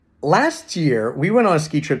Last year, we went on a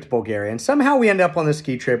ski trip to Bulgaria, and somehow we ended up on this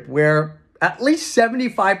ski trip where at least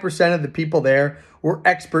 75% of the people there were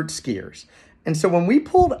expert skiers. And so when we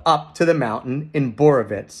pulled up to the mountain in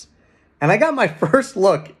Borovitz, and I got my first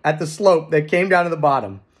look at the slope that came down to the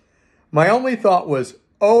bottom, my only thought was,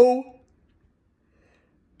 oh,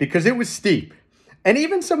 because it was steep. And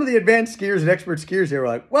even some of the advanced skiers and expert skiers, they were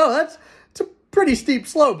like, well, it's a pretty steep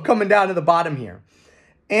slope coming down to the bottom here.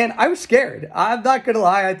 And I was scared. I'm not going to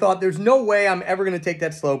lie. I thought there's no way I'm ever going to take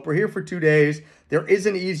that slope. We're here for 2 days. There is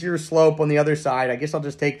an easier slope on the other side. I guess I'll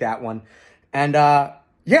just take that one. And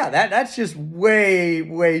yeah, that's just way,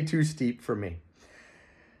 way too steep for me.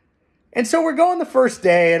 And so we're going the first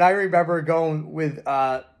day. And I remember going with,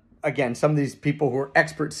 again, some of these people who are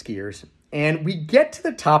expert skiers. And we get to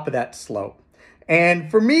the top of that slope. And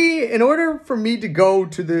for me, in order for me to go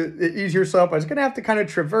to the easier slope, I was going to have to kind of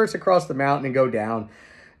traverse across the mountain and go down.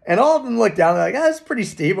 And all of them looked down, they're like, that's pretty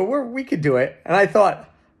steep, but we could do it. And I thought,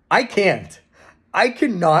 I can't. I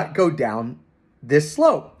cannot go down this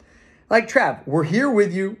slope. Like, Trav, we're here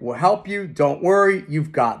with you. We'll help you. Don't worry.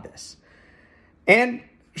 You've got this. And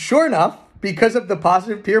sure enough, because of the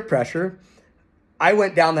positive peer pressure, I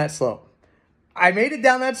went down that slope. I made it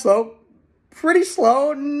down that slope pretty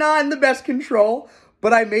slow, not in the best control,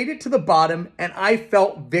 but I made it to the bottom and I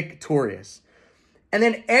felt victorious. And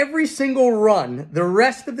then every single run, the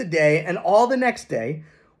rest of the day and all the next day,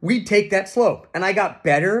 we'd take that slope. And I got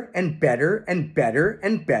better and better and better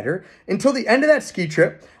and better until the end of that ski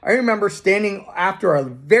trip. I remember standing after our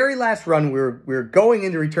very last run, we were going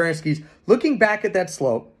into return skis, looking back at that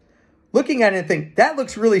slope, looking at it and thinking, that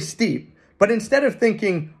looks really steep. But instead of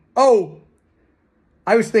thinking, oh,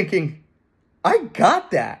 I was thinking, I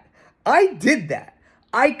got that. I did that.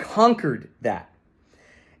 I conquered that.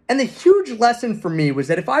 And the huge lesson for me was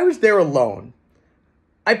that if I was there alone,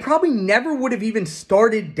 I probably never would have even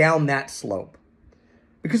started down that slope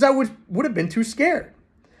because I would have been too scared.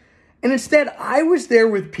 And instead, I was there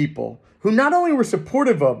with people who not only were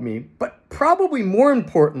supportive of me, but probably more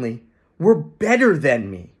importantly, were better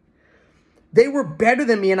than me. They were better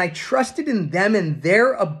than me, and I trusted in them and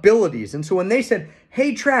their abilities. And so when they said,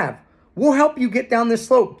 hey, Trav, we'll help you get down this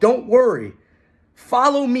slope. Don't worry.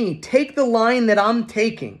 Follow me. Take the line that I'm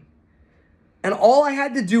taking. And all I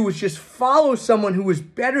had to do was just follow someone who was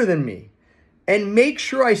better than me and make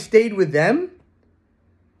sure I stayed with them.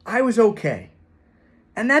 I was okay.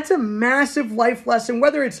 And that's a massive life lesson,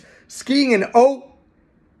 whether it's skiing an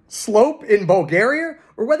slope in Bulgaria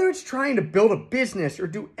or whether it's trying to build a business or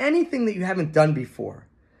do anything that you haven't done before.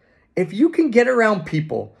 If you can get around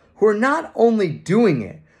people who are not only doing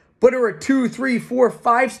it, but are 2, 3, 4,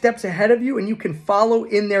 5 steps ahead of you and you can follow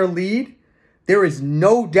in their lead, there is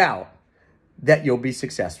no doubt that you'll be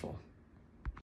successful.